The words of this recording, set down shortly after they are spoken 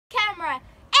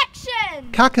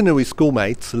Kakanui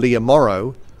schoolmates Leah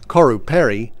Morrow, Koru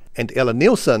Perry and Ella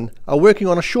Nielsen are working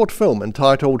on a short film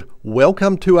entitled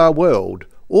Welcome to Our World,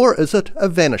 or is it a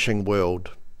vanishing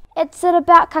world? It's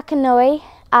about Kakanui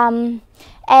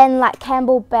and like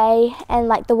Campbell Bay and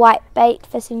like the white bait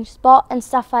fishing spot and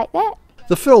stuff like that.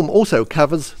 The film also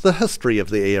covers the history of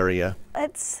the area.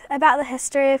 It's about the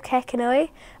history of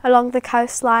Kakanui along the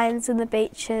coastlines and the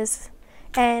beaches,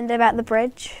 and about the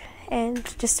bridge, and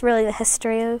just really the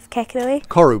history of Kakanui.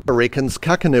 Koru reckons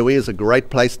Kakanui is a great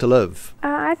place to live.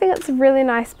 I think it's a really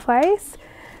nice place.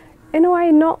 In a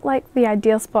way, not like the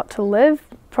ideal spot to live,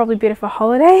 probably better for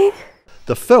holiday.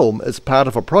 The film is part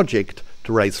of a project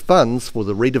to raise funds for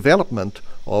the redevelopment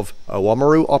of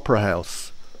Oamaru Opera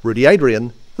House. Rudy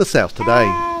Adrian, The South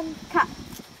Today.